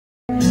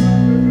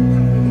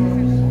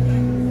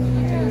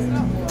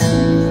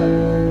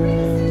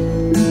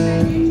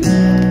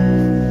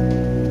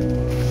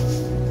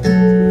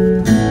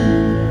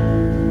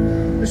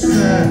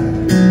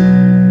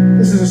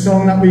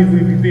song that we've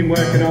been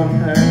working on.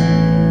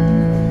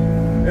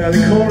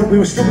 The chorus, we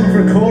were struggling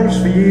for a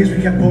chorus for years.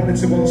 We kept putting it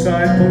to one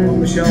side, putting it on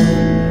the shelf.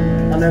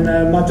 And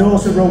then my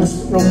daughter wrote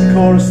the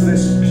chorus to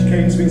this. She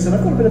came to me and said,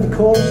 I've got a bit of a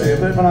chorus here, a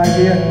bit of an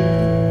idea.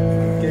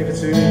 Gave it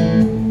to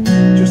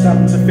me. Just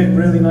happened to fit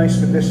really nice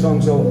with this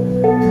song, so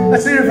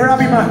let's hear it for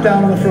Abby Mac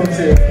down on the front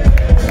here.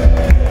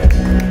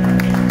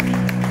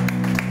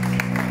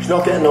 She's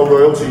not getting no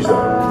royalties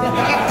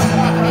though.